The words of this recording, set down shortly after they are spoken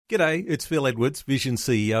G'day, it's Phil Edwards, Vision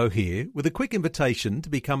CEO here, with a quick invitation to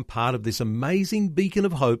become part of this amazing beacon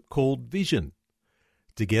of hope called Vision.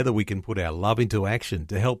 Together we can put our love into action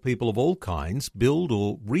to help people of all kinds build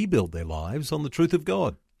or rebuild their lives on the truth of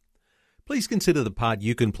God. Please consider the part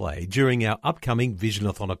you can play during our upcoming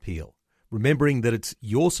Visionathon appeal, remembering that it's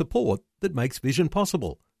your support that makes Vision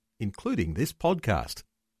possible, including this podcast.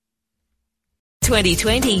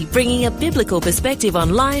 2020, bringing a biblical perspective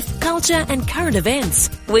on life, culture and current events.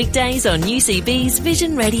 Weekdays on UCB's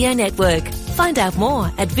Vision Radio Network. Find out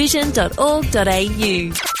more at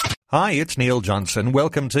vision.org.au. Hi, it's Neil Johnson.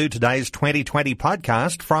 Welcome to today's 2020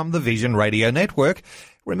 podcast from the Vision Radio Network.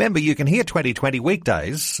 Remember, you can hear 2020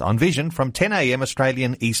 weekdays on Vision from 10 a.m.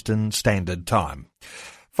 Australian Eastern Standard Time.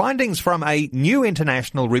 Findings from a new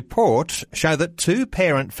international report show that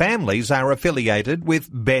two-parent families are affiliated with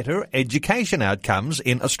better education outcomes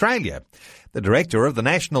in Australia. The director of the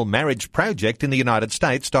National Marriage Project in the United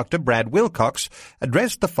States, Dr. Brad Wilcox,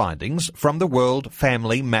 addressed the findings from the World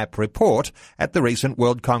Family Map report at the recent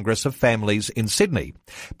World Congress of Families in Sydney.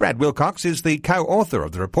 Brad Wilcox is the co-author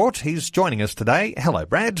of the report. He's joining us today. Hello,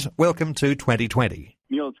 Brad. Welcome to 2020.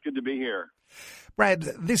 Neil, it's good to be here. Brad,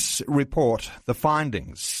 this report, the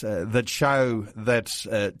findings that show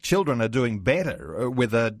that children are doing better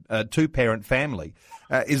with a two-parent family,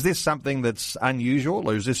 is this something that's unusual,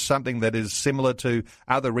 or is this something that is similar to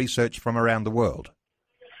other research from around the world?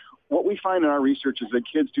 What we find in our research is that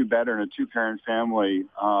kids do better in a two-parent family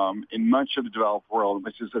in much of the developed world,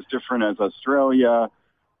 which is as different as Australia,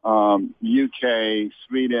 UK,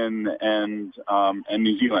 Sweden, and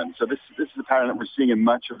New Zealand. So this is a pattern that we're seeing in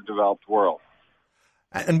much of the developed world.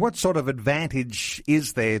 And what sort of advantage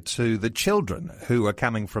is there to the children who are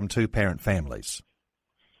coming from two-parent families?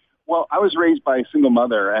 Well, I was raised by a single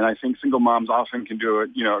mother, and I think single moms often can do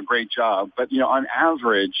a great job. But on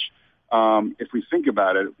average, if we think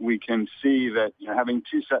about it, we can see that having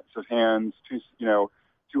two sets of hands, two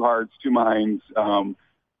hearts, two minds,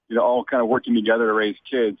 all kind of working together to raise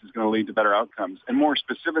kids is going to lead to better outcomes. And more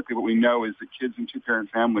specifically, what we know is that kids in two-parent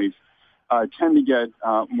families tend to get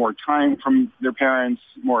more time from their parents,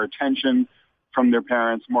 more attention from their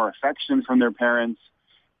parents, more affection from their parents.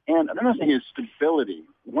 And another thing is stability.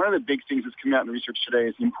 One of the big things that's coming out in the research today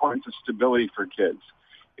is the importance of stability for kids.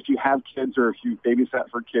 If you have kids or if you babysat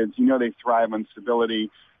for kids, they thrive on stability,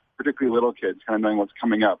 particularly little kids, kind of knowing what's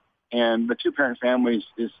coming up. And the two-parent family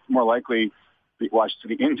is more likely, the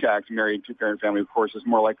intact married two-parent family, of course, is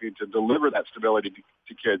more likely to deliver that stability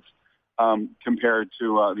to kids compared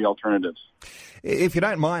to the alternatives. If you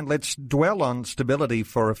don't mind, let's dwell on stability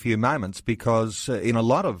for a few moments, because in a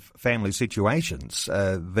lot of family situations,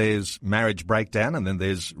 there's marriage breakdown and then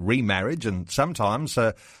there's remarriage, and sometimes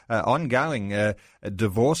ongoing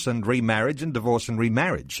divorce and remarriage and divorce and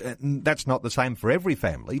remarriage. That's not the same for every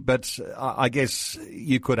family, but I guess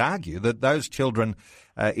you could argue that those children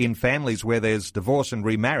in families where there's divorce and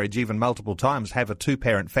remarriage, even multiple times, have a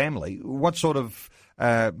two-parent family. What sort of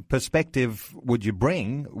perspective would you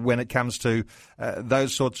bring when it comes to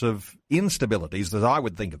those sorts of instabilities that I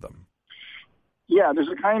would think of them? Yeah, there's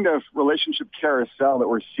a kind of relationship carousel that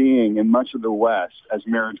we're seeing in much of the West as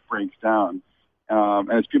marriage breaks down,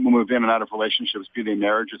 and as people move in and out of relationships, be they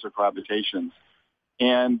marriages or cohabitations.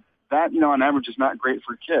 And that, on average, is not great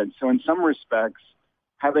for kids. So in some respects,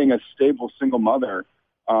 having a stable single mother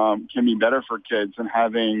can be better for kids than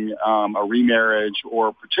having a remarriage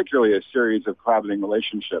or particularly a series of cohabiting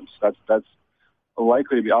relationships. That's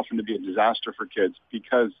likely to be a disaster for kids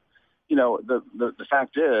because, the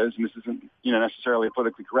fact is, and this isn't, necessarily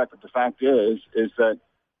politically correct, but the fact is that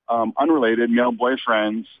unrelated male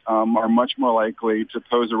boyfriends are much more likely to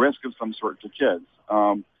pose a risk of some sort to kids.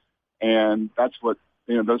 And that's what,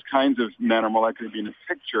 those kinds of men are more likely to be in the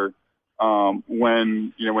picture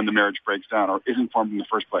when the marriage breaks down or isn't formed in the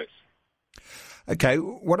first place. Okay,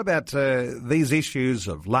 what about these issues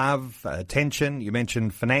of love, attention? You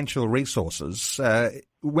mentioned financial resources.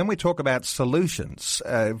 When we talk about solutions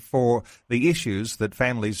for the issues that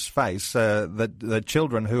families face, the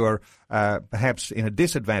children who are perhaps in a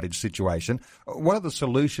disadvantaged situation, what are the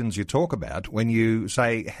solutions you talk about when you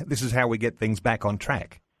say this is how we get things back on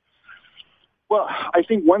track? Well, I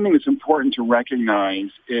think one thing that's important to recognize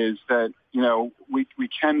is that, we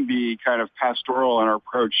can be kind of pastoral in our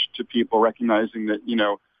approach to people, recognizing that,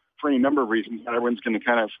 for any number of reasons, not everyone's going to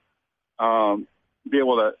kind of be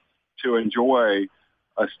able to enjoy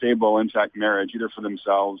a stable, intact marriage, either for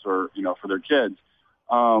themselves or, for their kids.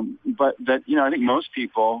 But that, I think most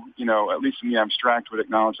people, at least in the abstract, would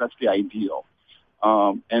acknowledge that's the ideal.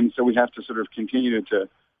 And so we have to sort of continue to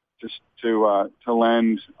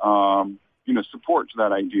lend, support to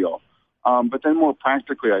that ideal. But then more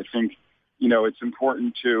practically, I think, it's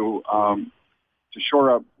important to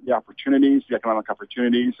shore up the opportunities, the economic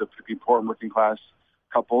opportunities of particularly poor and working class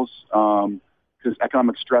couples, because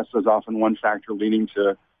economic stress is often one factor leading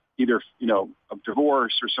to either, a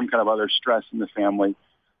divorce or some kind of other stress in the family.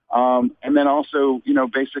 And then also,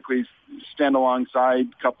 basically stand alongside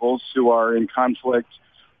couples who are in conflict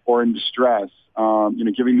or in distress,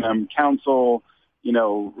 giving them counsel,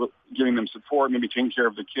 giving them support, maybe taking care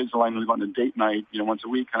of the kids, allowing them to go on a date night, once a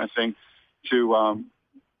week kind of thing, to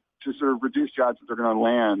sort of reduce the odds that they're going to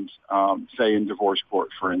land, say, in divorce court,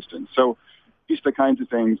 for instance. So these are the kinds of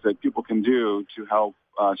things that people can do to help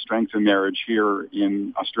strengthen marriage here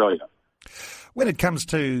in Australia. When it comes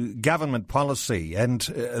to government policy and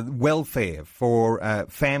welfare for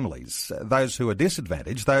families, those who are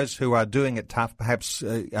disadvantaged, those who are doing it tough, perhaps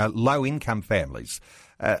low-income families,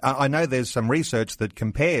 I know there's some research that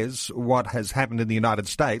compares what has happened in the United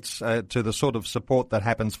States to the sort of support that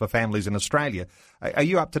happens for families in Australia. Are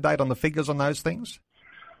you up to date on the figures on those things?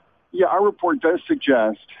 Yeah, our report does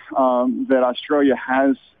suggest that Australia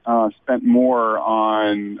has spent more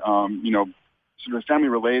on, sort of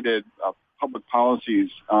family-related public policies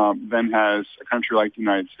than has a country like the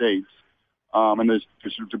United States. And there's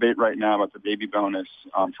sort of debate right now about the baby bonus,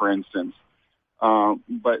 for instance.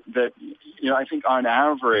 But that, I think on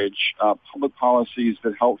average, public policies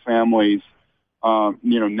that help families,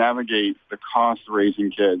 navigate the cost of raising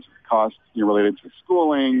kids, costs related to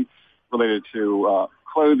schooling, related to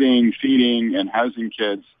clothing, feeding, and housing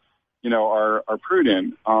kids, are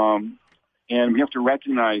prudent. And we have to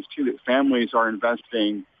recognize, too, that families are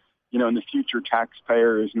investing, in the future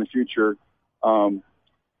taxpayers, in the future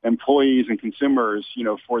employees and consumers,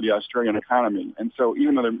 for the Australian economy. And so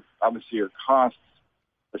even though there obviously are costs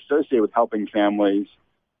associated with helping families,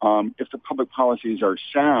 if the public policies are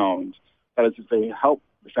sound, that is, if they help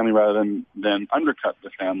the family rather than undercut the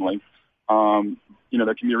family,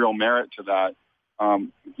 there can be real merit to that.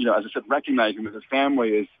 As I said, recognizing that the family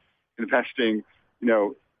is investing,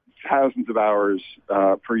 thousands of hours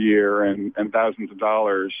per year and thousands of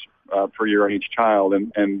dollars per year on each child,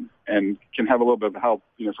 and can have a little bit of help,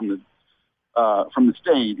 from the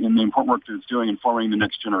state in the important work that it's doing in forming the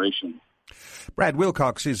next generation. Brad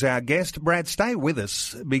Wilcox is our guest. Brad, stay with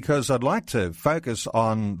us because I'd like to focus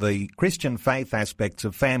on the Christian faith aspects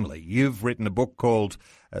of family. You've written a book called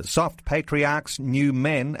Soft Patriarchs, New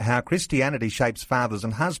Men, How Christianity Shapes Fathers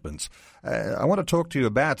and Husbands. I want to talk to you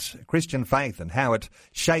about Christian faith and how it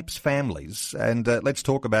shapes families. And let's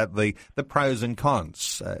talk about the pros and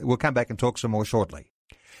cons. We'll come back and talk some more shortly.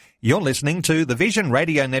 You're listening to the Vision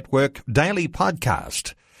Radio Network Daily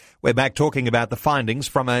Podcast. We're back talking about the findings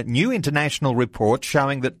from a new international report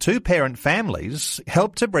showing that two-parent families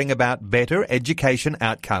help to bring about better education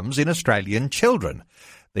outcomes in Australian children.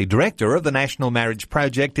 The director of the National Marriage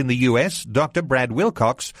Project in the US, Dr. Brad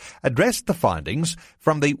Wilcox, addressed the findings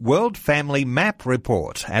from the World Family Map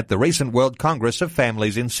report at the recent World Congress of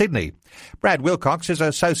Families in Sydney. Brad Wilcox is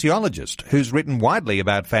a sociologist who's written widely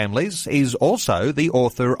about families. He's also the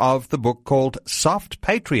author of the book called Soft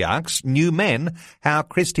Patriarchs, New Men, How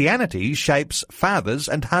Christianity Shapes Fathers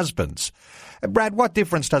and Husbands. Brad, what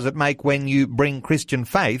difference does it make when you bring Christian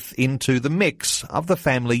faith into the mix of the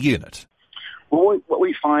family unit? Well, what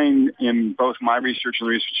we find in both my research and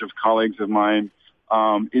the research of colleagues of mine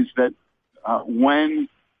is that when,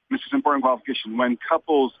 this is an important qualification, when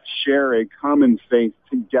couples share a common faith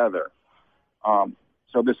together,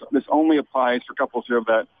 so this only applies for couples who have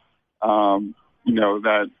that,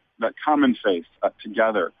 that common faith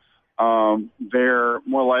together. They're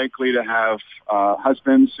more likely to have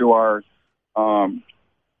husbands who are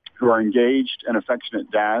engaged and affectionate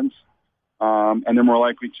dads. And they're more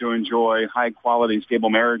likely to enjoy high-quality, stable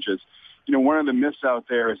marriages. One of the myths out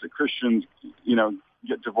there is that Christians,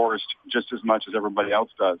 get divorced just as much as everybody else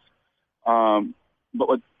does. But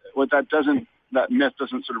what that myth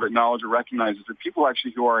doesn't sort of acknowledge or recognize is that people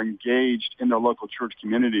actually who are engaged in their local church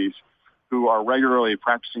communities, who are regularly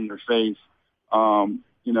practicing their faith,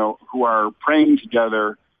 who are praying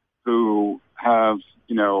together, who have,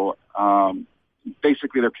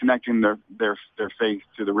 basically they're connecting their faith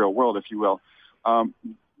to the real world, if you will.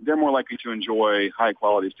 They're more likely to enjoy high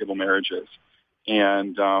quality, stable marriages.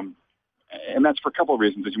 And that's for a couple of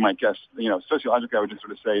reasons, as you might guess. Sociologically, I would just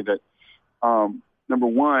sort of say that, number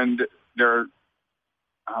one, they're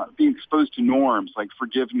being exposed to norms like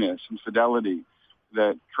forgiveness and fidelity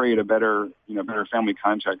that create a better family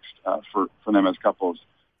context for them as couples.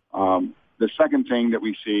 The second thing that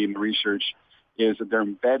we see in the research is that they're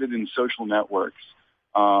embedded in social networks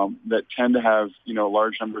that tend to have,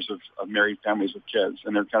 large numbers of married families with kids,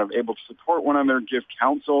 and they're kind of able to support one another, give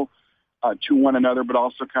counsel, to one another, but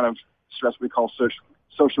also kind of stress what we call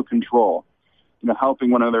social control. Helping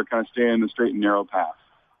one another kind of stay in the straight and narrow path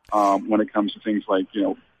when it comes to things like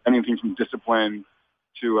anything from discipline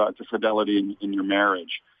to fidelity in your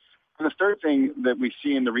marriage. And the third thing that we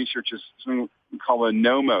see in the research is something we call a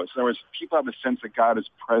nomos. In other words, people have a sense that God is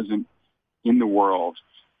present in the world,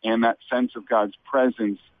 and that sense of God's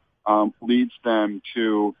presence leads them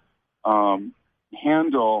to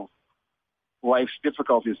handle life's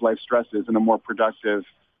difficulties, life's stresses in a more productive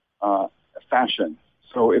fashion.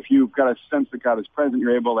 So if you've got a sense that God is present,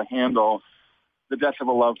 you're able to handle the death of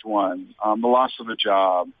a loved one, the loss of a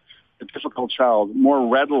job, a difficult child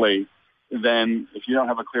more readily than if you don't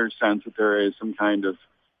have a clear sense that there is some kind of,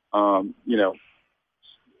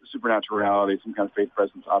 supernatural reality, some kind of faith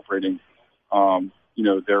presence operating,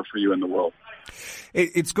 there for you in the world.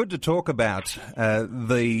 It's good to talk about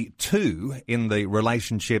the two in the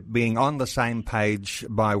relationship being on the same page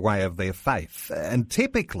by way of their faith. And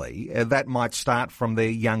typically that might start from their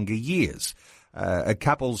younger years.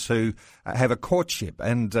 Couples who have a courtship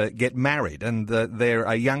and get married, and they're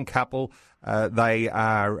a young couple. They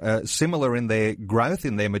are similar in their growth,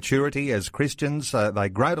 in their maturity as Christians. They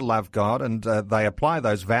grow to love God, and they apply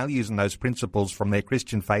those values and those principles from their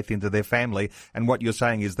Christian faith into their family. And what you're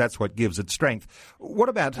saying is that's what gives it strength. What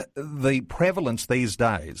about the prevalence these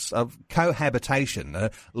days of cohabitation,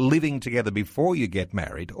 living together before you get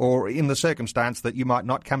married, or in the circumstance that you might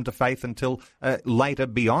not come to faith until later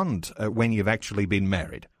beyond when you've actually been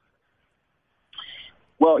married?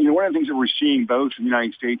 Well, one of the things that we're seeing both in the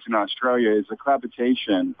United States and Australia is the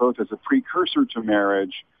cohabitation, both as a precursor to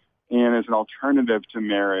marriage and as an alternative to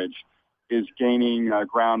marriage, is gaining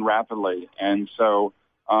ground rapidly. And so,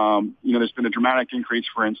 there's been a dramatic increase,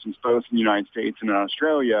 for instance, both in the United States and in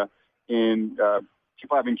Australia, in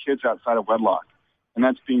people having kids outside of wedlock. And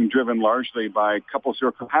that's being driven largely by couples who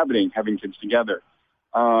are cohabiting, having kids together.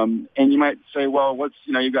 And you might say, well,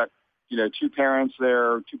 you've got, two parents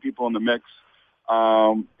there, two people in the mix.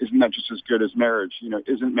 Isn't that just as good as marriage?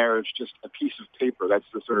 Isn't marriage just a piece of paper? That's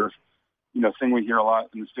the sort of, thing we hear a lot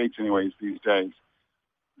in the States anyways these days.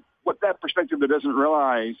 What that perspective doesn't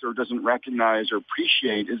realize or doesn't recognize or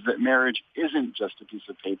appreciate is that marriage isn't just a piece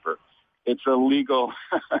of paper. It's a legal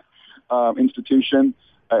institution.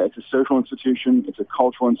 It's a social institution. It's a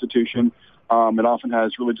cultural institution. It often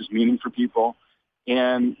has religious meaning for people.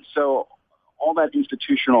 And so all that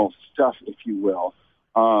institutional stuff, if you will,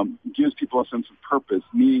 gives people a sense of purpose,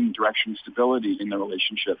 meaning, direction, stability in their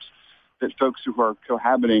relationships that folks who are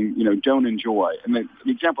cohabiting, don't enjoy. And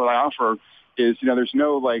the example that I offer is, there's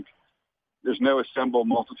no assembled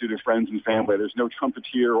multitude of friends and family. There's no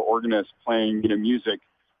trumpeter or organist playing, music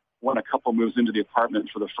when a couple moves into the apartment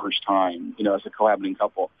for the first time, as a cohabiting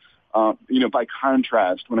couple. By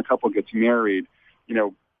contrast, when a couple gets married,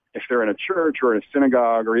 if they're in a church or in a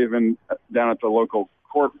synagogue or even down at the local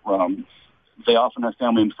courtroom, they often have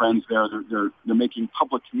family and friends there. They're making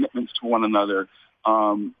public commitments to one another.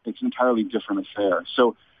 It's an entirely different affair.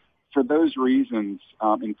 So for those reasons,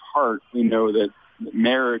 in part, we know that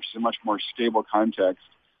marriage is a much more stable context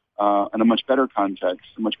and a much better context,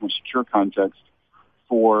 a much more secure context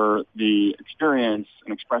for the experience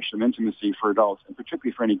and expression of intimacy for adults, and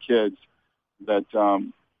particularly for any kids that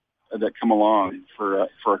come along for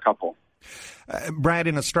a couple. Brad,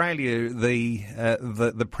 in Australia,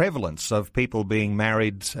 the prevalence of people being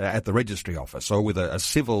married at the registry office or with a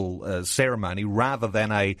civil ceremony rather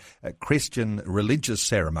than a Christian religious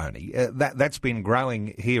ceremony, that's been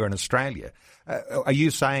growing here in Australia. Are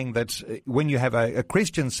you saying that when you have a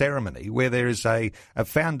Christian ceremony where there is a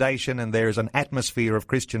foundation and there is an atmosphere of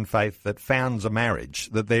Christian faith that founds a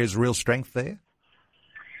marriage, that there's real strength there?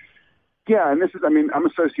 Yeah, and I'm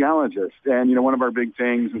a sociologist, and, one of our big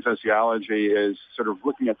things in sociology is sort of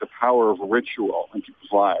looking at the power of ritual in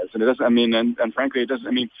people's lives. And it doesn't, and frankly, it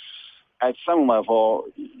doesn't, at some level,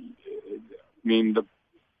 the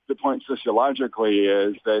point sociologically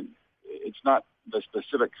is that it's not the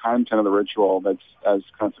specific content of the ritual that's as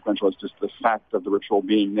consequential as just the fact of the ritual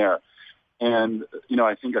being there. And,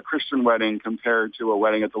 I think a Christian wedding compared to a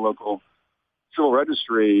wedding at the local civil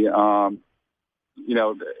registry,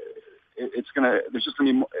 it's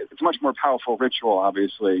a much more powerful ritual,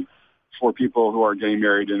 obviously, for people who are getting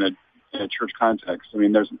married in a church context.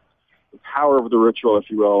 There's the power of the ritual, if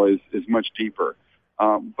you will, is much deeper,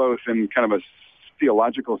 both in kind of a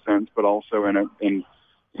theological sense, but also in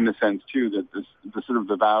the sense too that the sort of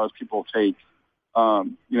the vows people take,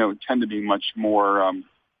 tend to be much more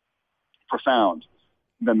profound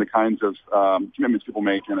than the kinds of commitments people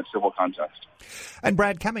make in a civil context. And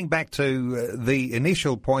Brad, coming back to the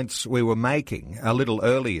initial points we were making a little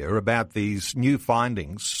earlier about these new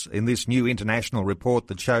findings in this new international report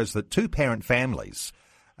that shows that two-parent families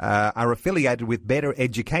are affiliated with better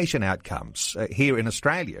education outcomes here in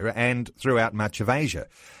Australia and throughout much of Asia.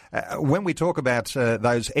 When we talk about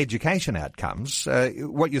those education outcomes,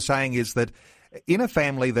 what you're saying is that in a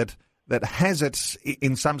family that has it,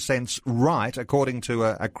 in some sense, right, according to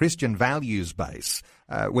a Christian values base,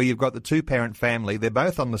 where you've got the two-parent family, they're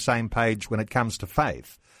both on the same page when it comes to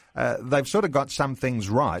faith. They've sort of got some things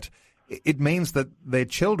right. It means that their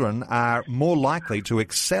children are more likely to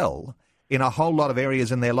excel in a whole lot of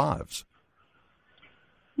areas in their lives.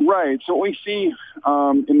 Right. So what we see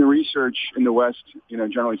in the research in the West,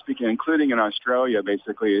 generally speaking, including in Australia,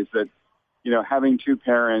 basically, is that, having two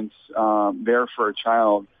parents there for a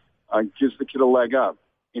child gives the kid a leg up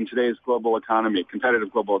in today's global economy, competitive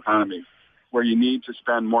global economy, where you need to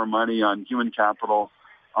spend more money on human capital,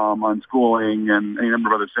 on schooling, and any number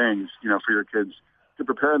of other things, for your kids to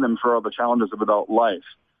prepare them for all the challenges of adult life.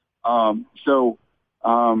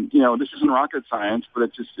 This isn't rocket science, but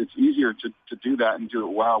it's easier to do that and do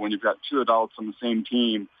it well when you've got two adults on the same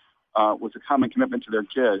team with a common commitment to their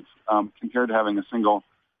kids compared to having a single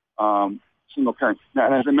parent. Now,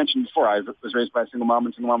 and as I mentioned before, I was raised by a single mom,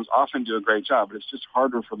 and single moms often do a great job, but it's just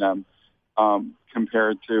harder for them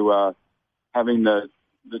compared to having the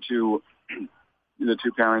two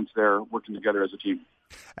parents there working together as a team.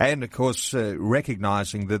 And, of course,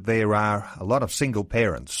 recognising that there are a lot of single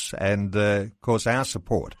parents, and, of course, our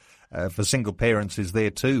support for single parents is there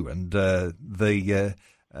too, and the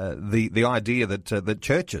idea that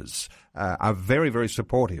churches are very, very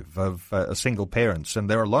supportive of single parents, and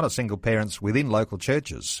there are a lot of single parents within local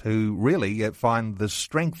churches who really find the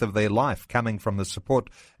strength of their life coming from the support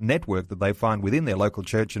network that they find within their local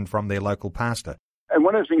church and from their local pastor. And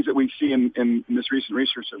one of the things that we see in this recent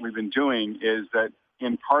research that we've been doing is that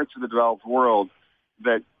in parts of the developed world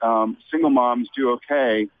that single moms do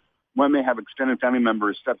okay when they have extended family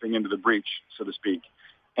members stepping into the breach, so to speak.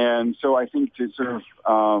 And so I think to sort of,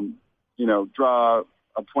 draw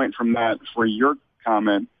a point from that for your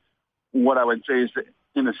comment, what I would say is that,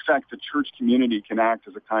 in effect, the church community can act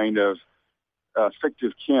as a kind of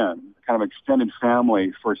fictive kin, kind of extended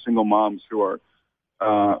family for single moms who are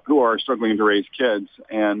struggling to raise kids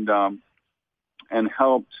and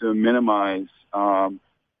help to minimize the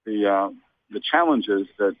challenges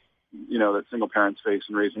that single parents face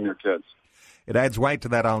in raising their kids. It adds weight to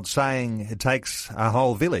that old saying, it takes a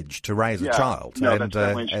whole village to raise a child. No, that's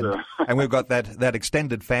definitely true. And we've got that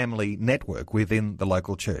extended family network within the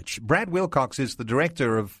local church. Brad Wilcox is the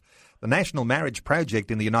director of the National Marriage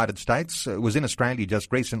Project in the United States. Was in Australia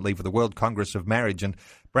just recently for the World Congress of Marriage. And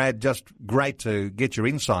Brad, just great to get your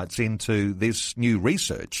insights into this new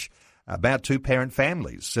research about two-parent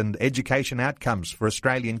families and education outcomes for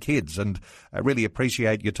Australian kids. And I really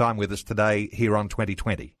appreciate your time with us today here on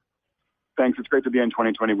 2020. Thanks. It's great to be in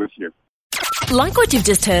 2020 with you. Like what you've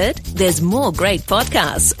just heard? There's more great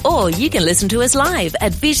podcasts, or you can listen to us live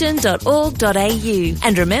at vision.org.au.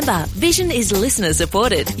 And remember, Vision is listener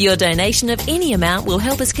supported. Your donation of any amount will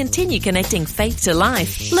help us continue connecting faith to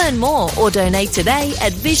life. Learn more or donate today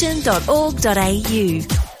at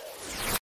vision.org.au.